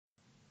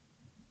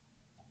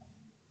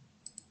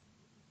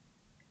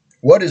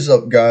What is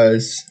up,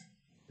 guys?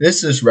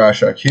 This is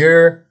Rashak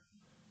here,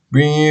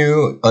 bringing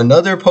you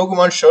another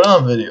Pokemon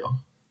Showdown video.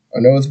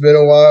 I know it's been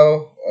a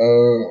while.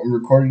 I'm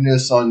recording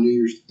this on New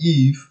Year's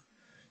Eve.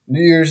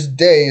 New Year's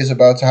Day is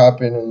about to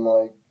happen in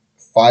like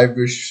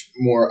 5-ish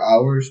more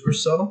hours or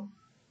so.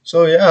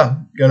 So yeah,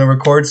 gonna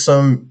record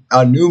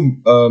a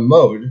new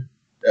mode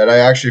that I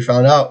actually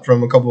found out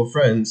from a couple of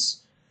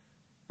friends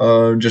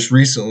just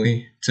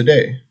recently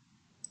today.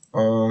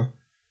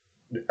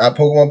 At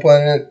Pokemon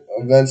Planet,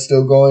 event's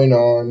still going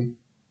on,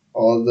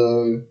 all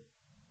the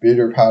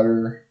bitter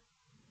patter.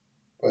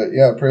 But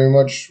yeah, pretty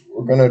much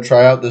we're gonna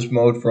try out this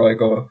mode for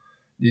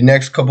the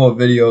next couple of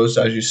videos,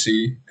 as you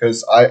see,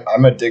 because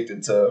I'm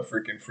addicted to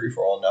freaking free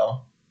for all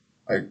now.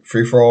 Like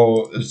free for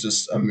all is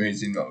just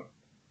amazing mode.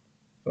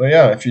 So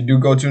yeah, if you do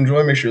go to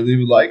enjoy, make sure to leave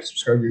a like,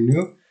 subscribe if you're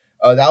new.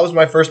 That was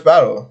my first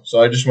battle, so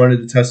I just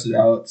wanted to test it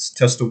out,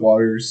 test the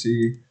water,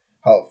 see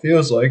how it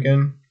feels like,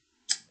 and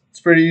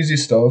it's pretty easy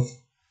stuff.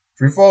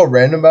 Free for all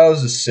random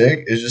battles is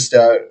sick. It's just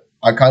that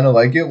I kind of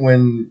like it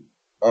when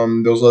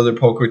those other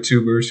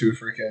PokeTubers who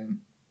freaking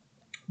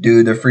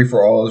do the free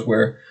for alls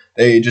where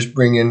they just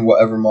bring in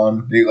whatever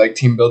mon, they like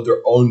team build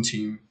their own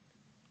team.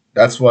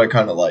 That's what I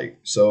kind of like.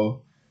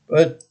 So,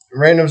 but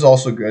random's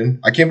also good.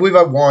 I can't believe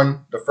I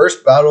won. The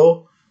first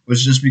battle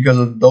was just because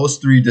of those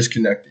three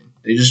disconnecting.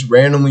 They just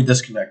randomly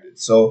disconnected.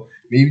 So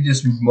maybe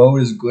this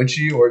mode is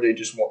glitchy or they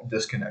just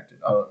disconnected.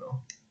 I don't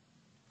know.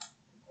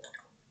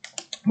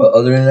 But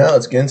other than that,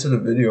 let's get into the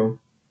video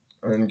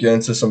and get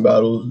into some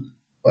battles.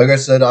 Like I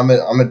said, I'm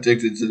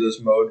addicted to this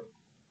mode,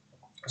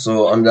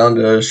 so I'm down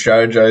to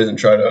strategize and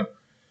try to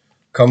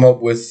come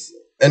up with.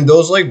 And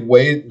those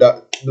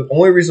the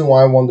only reason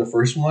why I won the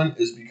first one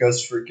is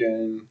because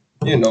freaking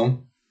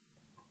it's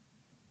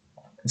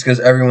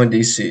because everyone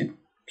DC'd.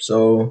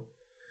 So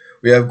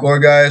we have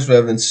Gorgeist, we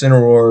have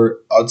Incineroar,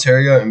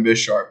 Altaria, and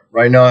Bisharp.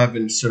 Right now I have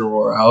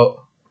Incineroar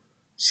out,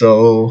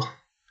 so.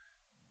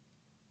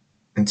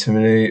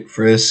 Intimidate,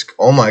 Frisk.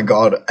 Oh my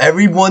god.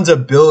 Everyone's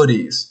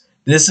abilities.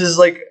 This is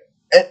like...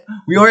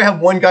 We already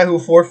have one guy who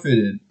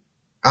forfeited.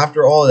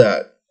 After all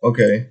that.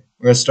 Okay.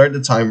 We're going to start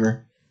the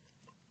timer.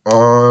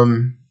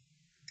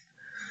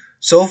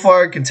 So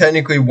far, I can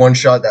technically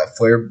one-shot that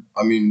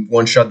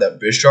one-shot that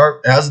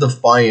Bisharp. It has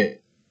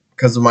Defiant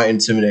because of my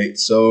Intimidate.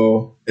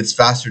 So, it's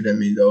faster than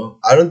me, though.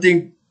 I don't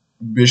think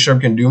Bisharp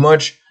can do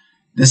much.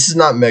 This is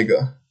not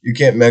Mega. You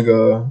can't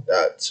Mega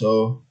that.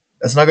 So,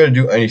 that's not going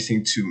to do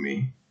anything to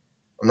me.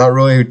 I'm not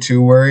really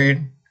too worried.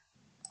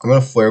 I'm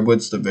going to Flare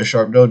Blitz the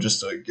Bisharp, though,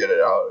 just to get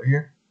it out of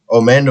here. Oh,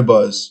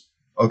 Mandibuzz.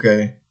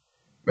 Okay.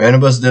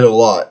 Mandibuzz did a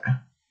lot.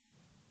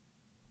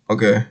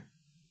 Okay.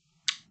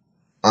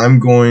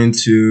 I'm going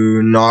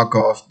to knock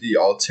off the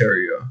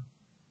Altaria.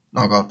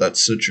 Knock off that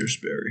Citrus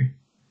Berry.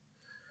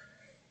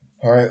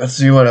 Alright, let's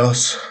see what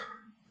else.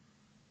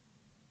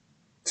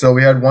 So,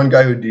 we had one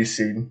guy who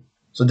DC'd.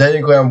 So,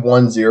 technically, I'm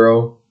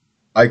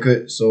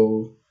 1-0.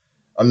 So,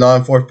 I'm not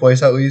in 4th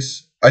place, at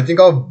least. I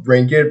think I'll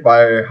rank it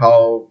by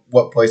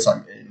what place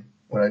I'm in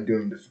when I'm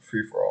doing this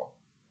free for all.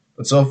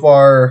 But so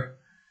far,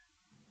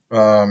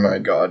 oh my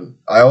god,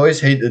 I always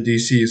hate the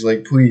DCs.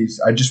 Like,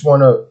 please, I just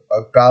want a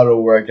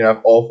battle where I can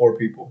have all 4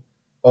 people.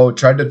 Oh,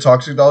 tried to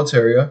Toxic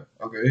Altaria.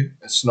 Okay,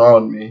 it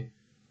snarled me,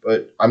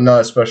 but I'm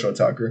not a special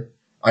attacker.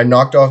 I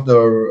knocked off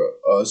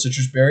the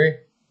Citrus Berry.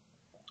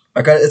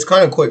 It's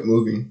kind of quick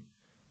moving.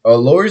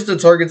 Lowers the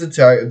target's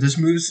attack. If this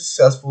move is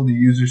successful, the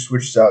user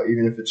switches out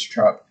even if it's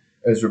trapped.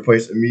 Is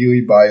replaced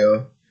immediately by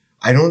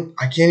I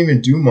can't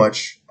even do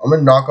much. I'm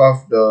gonna knock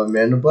off the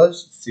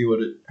Mandibuzz, see what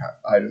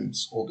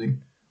item's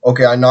holding.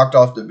 Okay, I knocked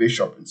off the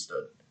Bisharp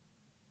instead.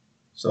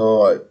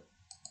 So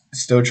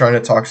still trying to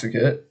Toxic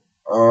it.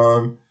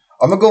 I'm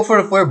gonna go for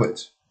the Flare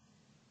Blitz.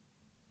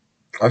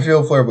 I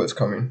feel Flare Blitz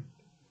coming.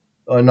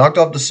 I knocked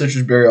off the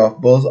Citrus Berry off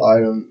both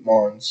item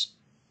mons.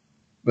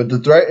 But the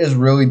threat is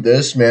really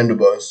this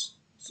Mandibuzz.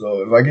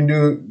 So if I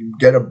can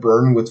get a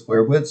burn with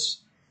Flare Blitz,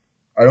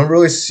 I don't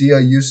really see a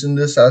use in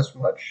this as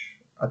much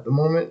at the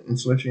moment in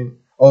switching.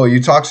 Oh,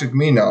 you Toxic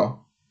me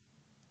now.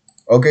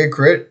 Okay,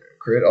 crit,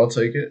 I'll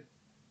take it.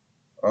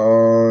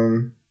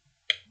 I'm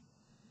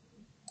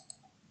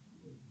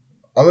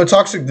gonna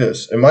Toxic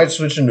this. It might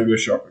switch into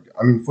Bisharp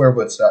again. Flare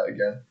Blitz that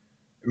again.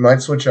 It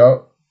might switch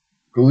out.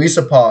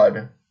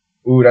 Golisopod.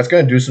 Ooh, that's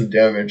gonna do some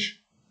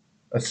damage.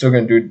 That's still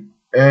gonna do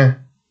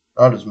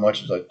not as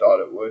much as I thought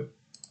it would.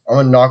 I'm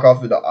gonna knock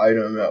off the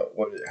item at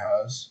what it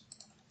has.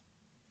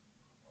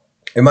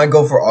 It might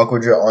go for Aqua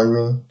Jet on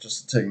me,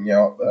 just to take me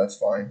out, but that's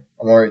fine.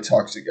 I'm already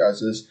Toxic,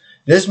 guys.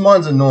 This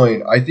mon's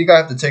annoying. I think I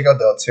have to take out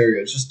the Altaria.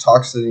 It's just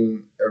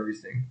toxicing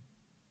everything.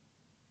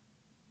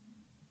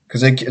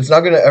 Because it's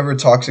not going to ever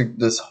Toxic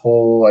this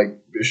whole,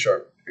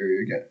 Bisharp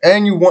area again.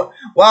 And you want...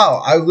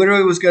 Wow, I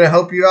literally was going to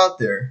help you out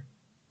there.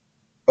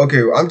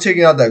 Okay, I'm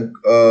taking out that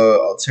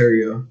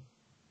Altaria,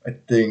 I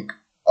think.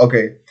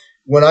 Okay,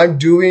 when I'm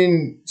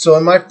doing... So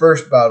in my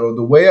first battle,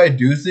 the way I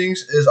do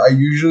things is I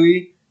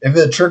usually... If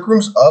the Trick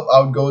Room's up,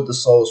 I would go with the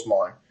slowest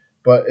mon.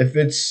 But if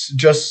it's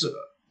just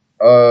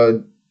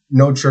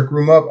no Trick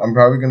Room up, I'm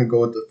probably going to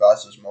go with the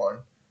fastest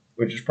mon,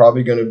 which is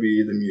probably going to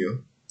be the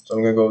Mew. So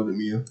I'm going to go with the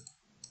Mew.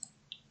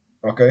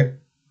 Okay.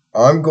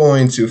 I'm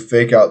going to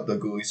fake out the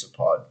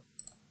Golisopod.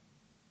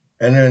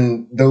 And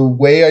then the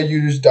way I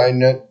use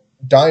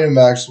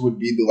Dynamax would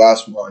be the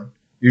last one.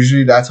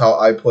 Usually that's how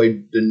I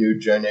played the new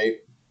Gen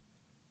 8.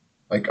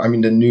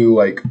 The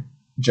new,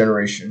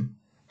 generation.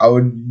 I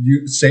would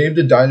save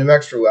the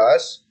Dynamax for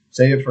last.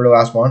 Save it for the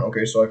last one.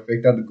 Okay, so I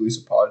faked out the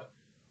Golisopod.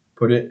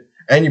 Put it.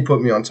 And you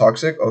put me on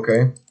Toxic.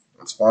 Okay,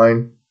 that's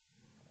fine.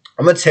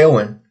 I'm a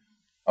Tailwind.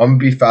 I'm going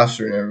to be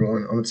faster than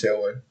everyone. I'm a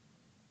Tailwind.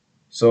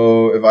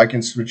 So if I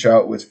can switch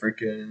out with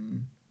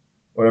freaking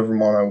whatever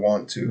mon I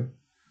want to.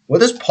 What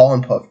does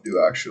Pollen Puff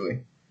do,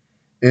 actually?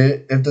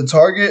 If the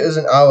target is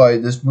an ally,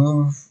 this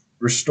move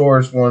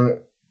restores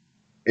 1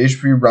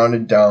 HP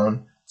rounded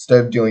down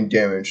instead of dealing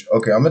damage.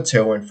 Okay, I'm a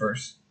Tailwind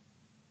first.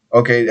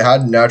 Okay, it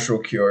had Natural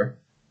Cure.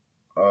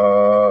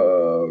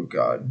 Oh,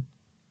 God.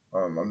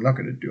 I'm not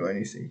going to do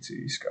anything to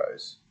these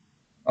guys.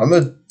 I'm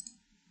a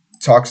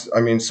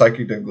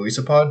Psychic the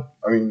Golisopod.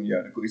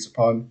 The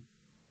Golisopod.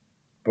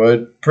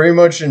 But pretty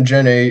much in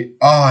Gen 8...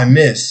 Oh, I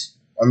miss.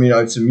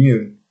 It's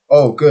immune.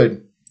 Oh,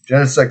 good.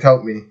 Genesect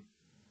helped me.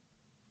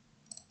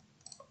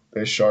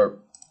 Base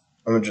Sharp.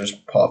 I'm going to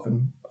just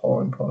Pollen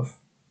Puff.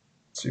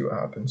 See what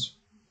happens.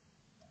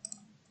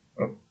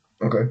 Oh,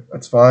 okay.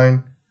 That's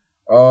fine.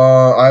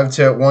 I have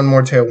one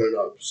more Tailwind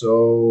up.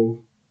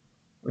 So,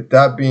 with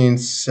that being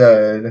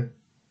said,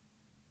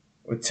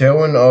 with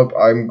Tailwind up,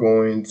 I'm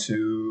going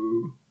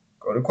to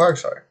go to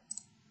Quagsire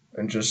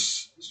and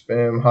just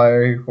spam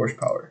high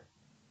horsepower.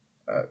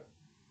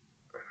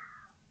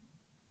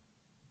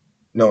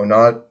 No,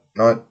 not.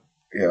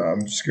 Yeah,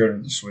 I'm scared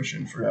of the switch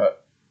in for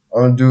that.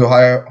 I'm gonna do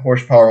high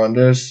horsepower on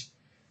this.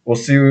 We'll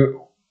see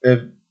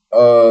if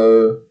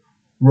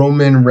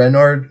Roman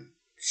Renard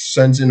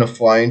sends in a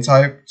flying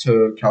type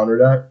to counter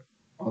that.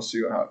 I'll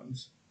see what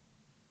happens.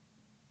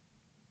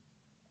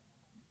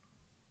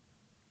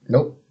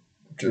 Nope.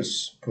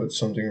 Just put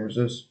something in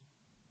resist.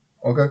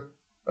 Okay.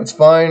 That's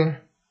fine.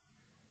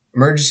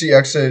 Emergency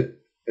exit.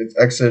 It's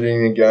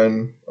exiting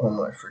again. Oh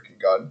my freaking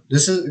god.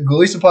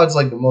 Golisopod's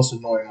like the most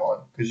annoying one.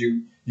 Because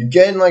you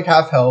get in like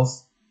half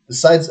health,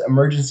 decides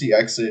emergency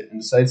exit,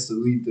 and decides to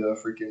lead the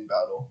freaking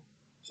battle.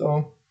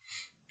 So,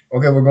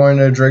 okay, we're going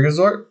to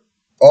Dragazort.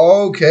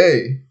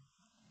 Okay.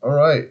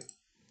 Alright.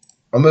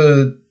 I'm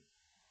gonna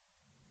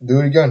do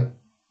it again.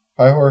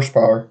 High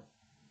horsepower.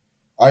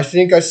 I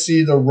think I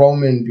see the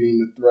Roman being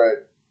the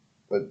threat.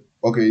 But,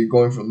 okay, you're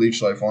going for Leech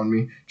Life on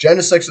me.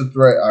 Genesec's a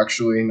threat,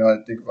 actually, now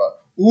that I think about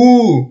it.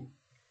 Ooh!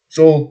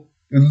 So,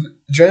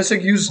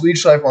 Genesect used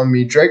Leech Life on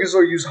me.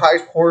 Dragazord used high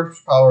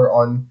horsepower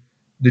on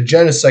the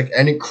Genesect,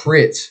 and it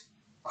crit.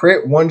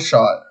 Crit one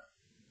shot.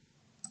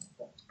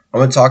 I'm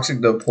gonna Toxic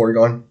the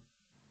Porygon.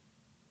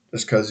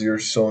 Just because you're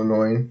so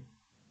annoying.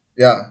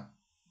 Yeah.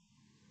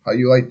 How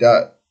you like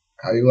that?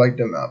 How you like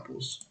them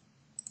apples?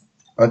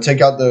 I'm gonna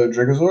take out the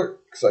Dragazord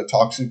because I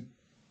Toxic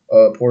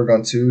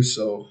Porygon too,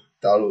 so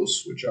that'll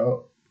switch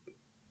out.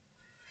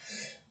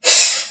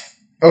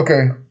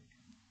 Okay.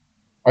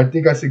 I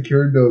think I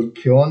secured the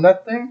kill on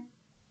that thing.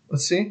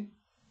 Let's see.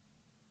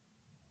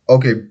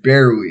 Okay,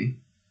 barely.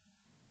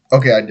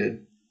 Okay, I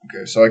did.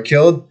 Okay, so I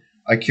killed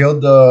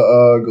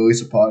the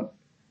Golisopod.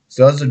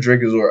 So that's the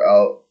Dragazord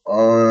out.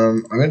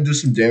 I'm gonna do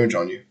some damage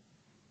on you.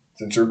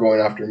 Since you're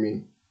going after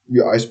me.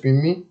 You Ice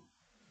Beam me.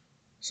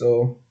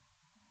 So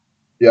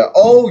yeah.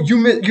 Oh,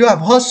 you have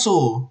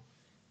Hustle.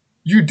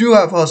 You do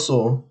have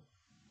Hustle.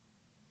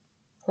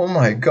 Oh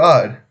my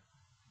god.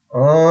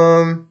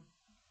 I'll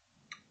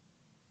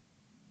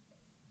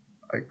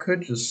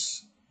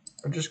just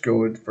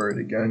go for it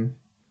again.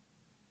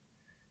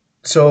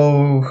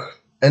 So,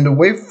 and the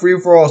way free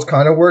for alls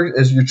kind of work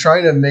is you're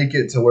trying to make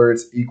it to where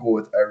it's equal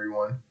with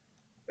everyone.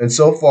 And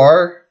so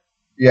far,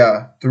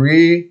 yeah,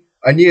 3.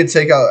 I need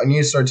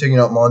to start taking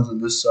out mons on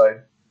this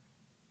side.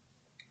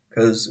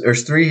 Because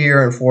there's 3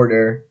 here and 4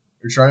 there.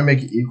 You're trying to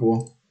make it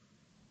equal.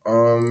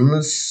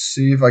 Let's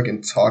see if I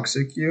can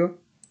Toxic you.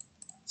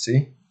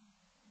 See?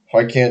 If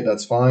I can't,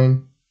 that's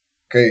fine.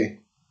 Okay.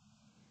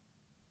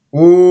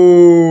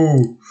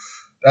 Ooh,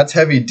 that's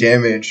heavy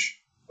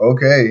damage.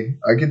 Okay,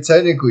 I can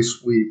technically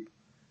sweep.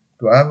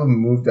 Do I have a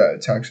move that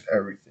attacks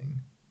everything?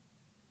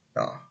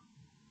 Nah,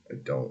 I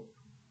don't.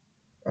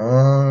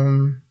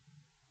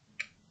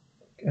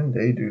 What can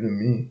they do to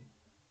me?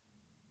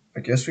 I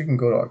guess we can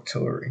go to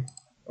Artillery.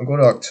 I'll go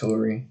to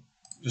Artillery.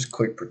 Just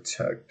click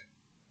Protect.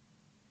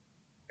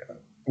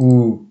 Yeah.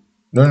 Ooh,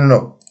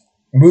 no.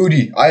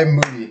 Moody. I am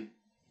Moody.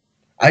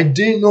 I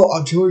didn't know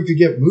Artillery could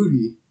get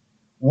Moody.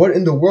 What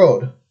in the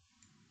world?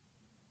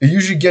 It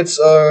usually gets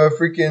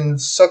freaking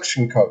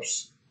suction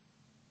cups.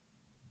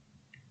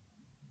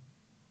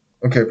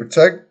 Okay,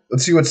 Protect.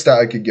 Let's see what stat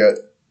I could get.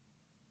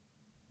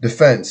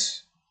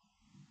 Defense.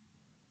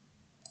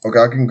 Okay,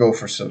 I can go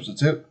for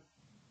Substitute.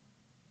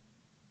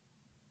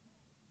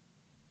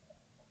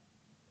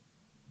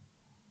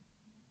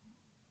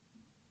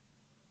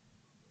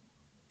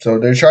 So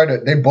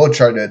they both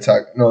tried to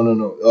attack.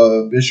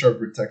 No. Bishop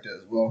protected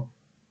as well.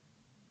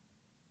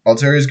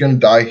 Alteria's gonna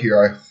die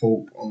here, I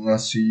hope,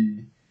 unless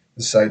he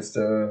decides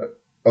to...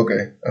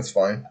 Okay, that's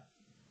fine.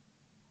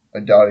 I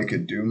doubt he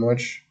could do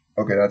much.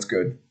 Okay, that's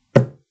good.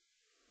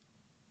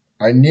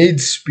 I need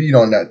speed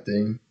on that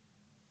thing.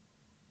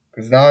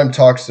 Because now I'm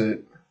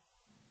toxic.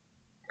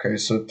 Okay,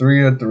 so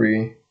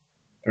 3-3.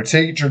 They're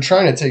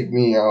trying to take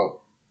me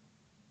out.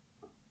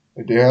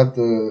 Like, they have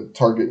to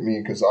target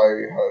me because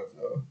I have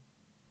the...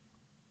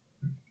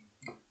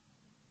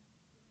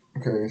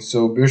 Okay,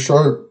 so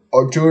Bishop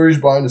Artillery's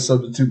behind to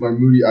substitute. My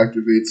Moody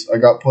activates. I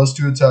got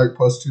 +2 attack,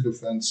 +2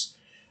 defense.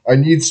 I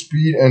need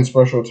speed and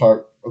special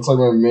attack. That's like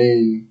my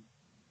main...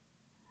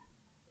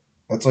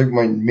 That's like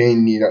my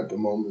main need at the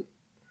moment.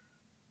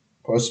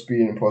 Plus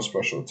speed and plus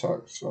special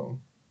attack, so...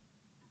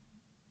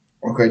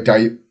 Okay,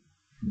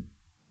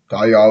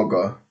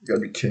 Dialga. You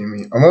gotta be kidding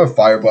me. I'm gonna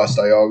Fire Blast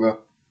Dialga.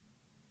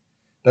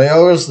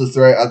 Dialga's the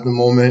threat at the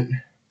moment,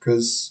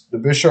 because the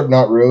Bishop,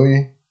 not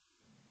really.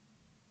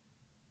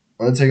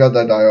 I'm gonna take out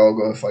that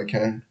Dialga if I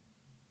can.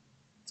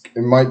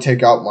 It might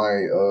take out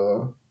my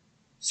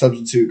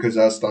substitute because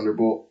that's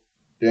Thunderbolt.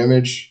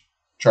 Damage.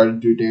 Try to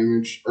do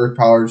damage. Earth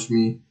powers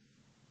me.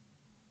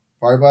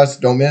 Fire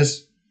Blast, don't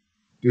miss.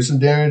 Do some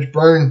damage.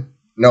 Burn.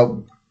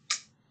 Nope.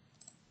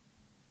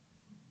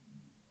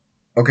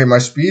 Okay, my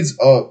speed's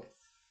up.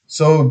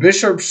 So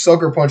Bishop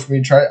Sucker Punched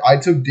me. I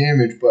took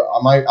damage, but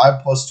I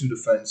have +2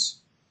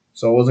 defense.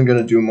 So I wasn't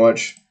gonna do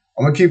much.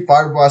 I'm gonna keep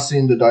Fire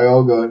Blasting the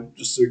Dialga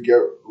just to get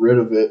rid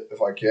of it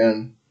if I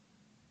can.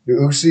 The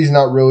Uxie is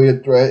not really a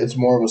threat. It's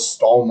more of a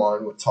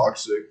Stallmon with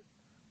Toxic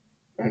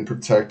and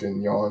Protect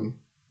and Yawn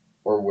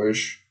or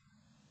Wish.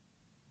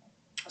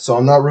 So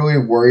I'm not really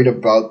worried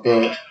about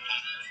the...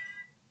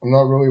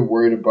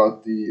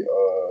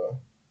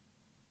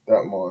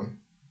 that mon.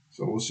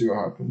 So we'll see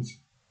what happens.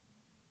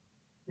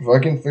 If I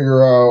can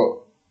figure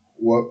out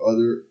what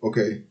other...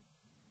 Okay.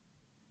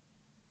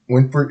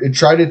 It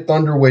tried to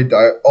Thunder Wave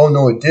Oh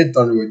no, it did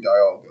Thunder Wave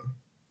Dialga.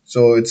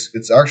 So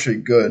it's actually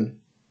good.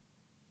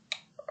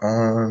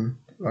 I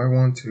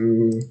want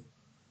to...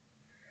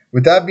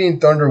 With that being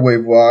Thunder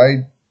Wave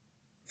wide,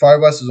 Fire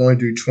Blast is only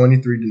do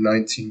 23 to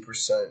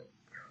 19%.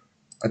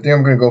 I think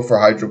I'm gonna go for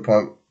Hydro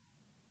Pump.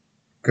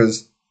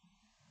 Because,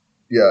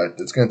 yeah,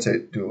 it's gonna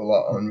do a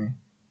lot on me.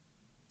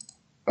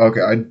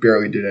 Okay, I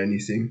barely did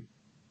anything.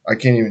 I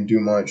can't even do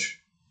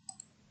much.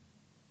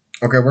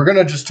 Okay, we're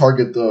gonna just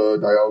target the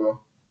Dialga.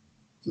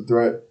 It's a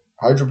threat.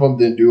 Hydro Pump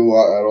didn't do a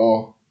lot at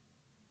all.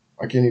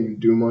 I can't even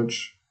do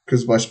much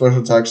because my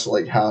special attack's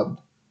like halved.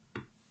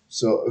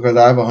 So because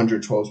I have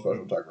 112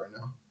 special attack right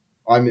now,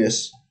 I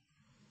miss.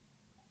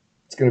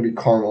 It's gonna be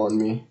Karma on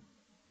me.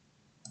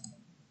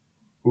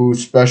 Ooh,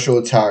 special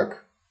attack.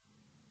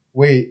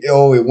 Wait,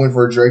 oh, it went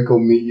for Draco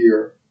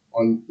Meteor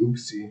on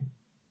Uxie,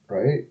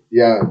 right?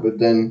 Yeah, but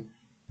then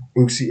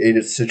Uxie ate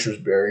its Citrus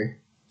Berry.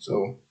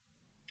 So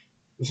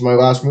this is my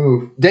last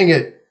move. Dang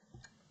it!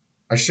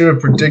 I should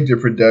have predicted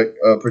protect.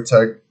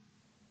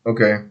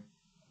 Okay.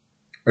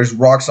 There's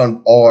rocks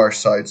on all our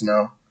sides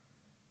now.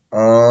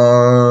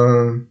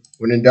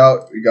 When in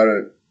doubt, we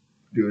gotta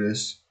do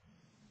this.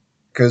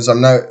 Cause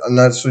I'm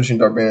not switching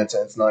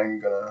Darbanita. It's not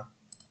even gonna.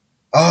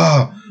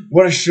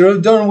 What I should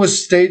have done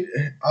was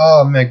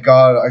Oh my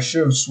god, I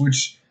should have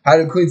had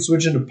a clean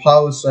switch into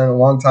Palosan a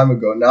long time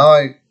ago. Now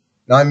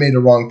I made the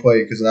wrong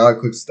play because now I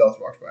clicked Stealth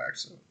Rock by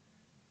accident.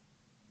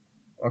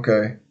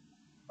 Okay.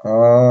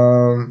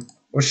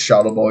 Let's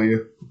Shadow Ball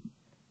you.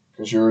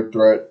 Because you're a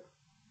threat.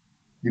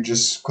 You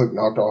just click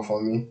knocked off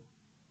on me.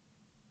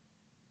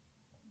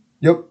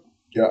 Yep.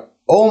 Yeah.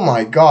 Oh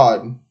my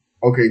god.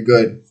 Okay,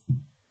 good.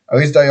 At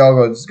least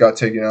Dialga just got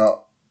taken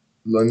out.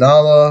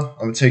 Lunala, I'm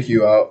gonna take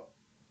you out.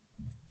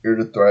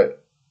 You're the threat.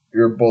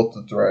 You're both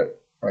the threat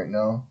right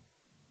now.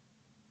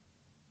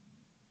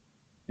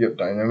 Yep,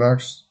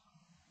 Dynamax.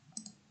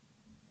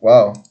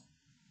 Wow.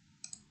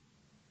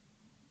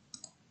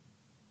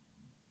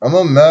 I'm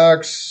a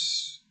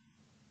max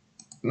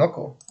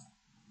Knuckle.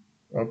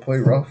 Wanna play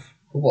rough?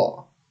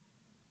 Hoopla.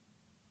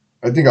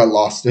 I think I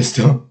lost this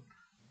though.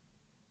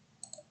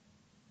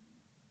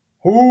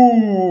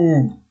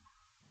 Ooh!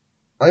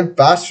 I'm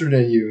faster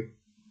than you.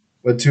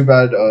 But too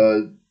bad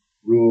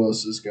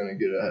Rulos is gonna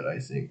get ahead, I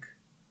think.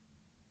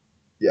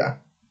 Yeah.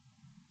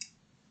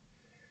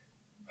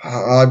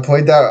 I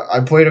played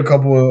a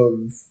couple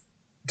of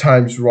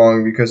times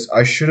wrong because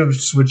I should have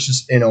switched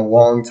this in a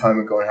long time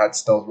ago and had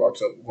Stealth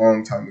Rocks up a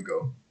long time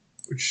ago,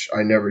 which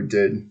I never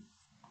did.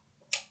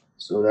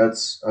 So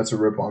that's a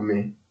rip on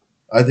me.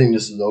 I think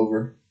this is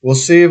over. We'll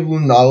see if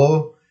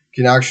Lunalo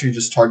can actually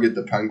just target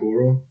the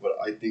Pangoro, but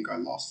I think I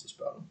lost this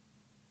battle.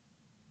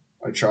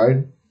 I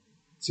tried.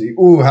 See,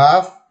 ooh,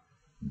 half.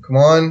 Come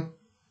on,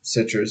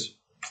 Citrus.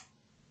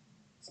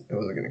 I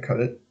wasn't gonna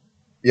cut it.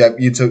 Yep,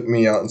 you took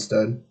me out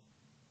instead.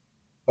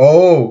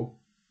 Oh,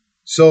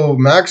 so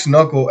Max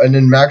Knuckle and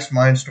then Max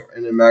Mindstorm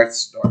and then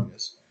Max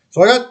Darkness.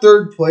 So I got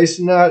third place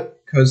in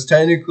that because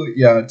technically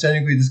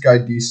this guy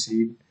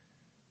DC'd.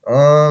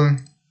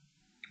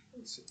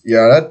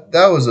 Yeah,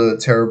 that was a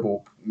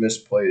terrible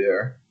misplay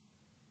there.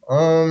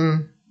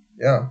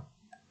 Yeah,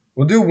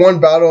 we'll do one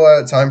battle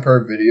at a time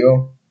per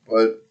video.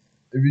 But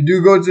if you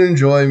do go to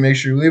enjoy, make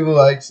sure you leave a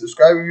like,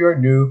 subscribe if you are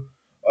new.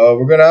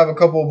 We're gonna have a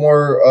couple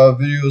more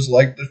videos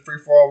like the free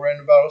for all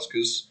random battles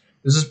because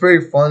this is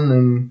pretty fun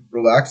and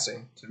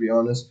relaxing. To be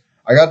honest,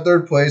 I got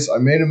third place. I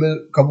made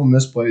a couple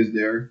misplays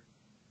there.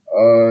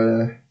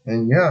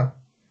 And yeah.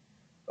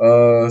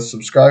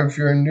 Subscribe if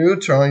you're new,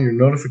 turn on your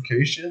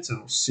notifications, and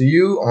we'll see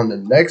you on the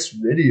next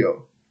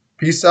video.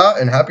 Peace out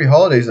and happy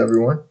holidays,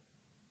 everyone.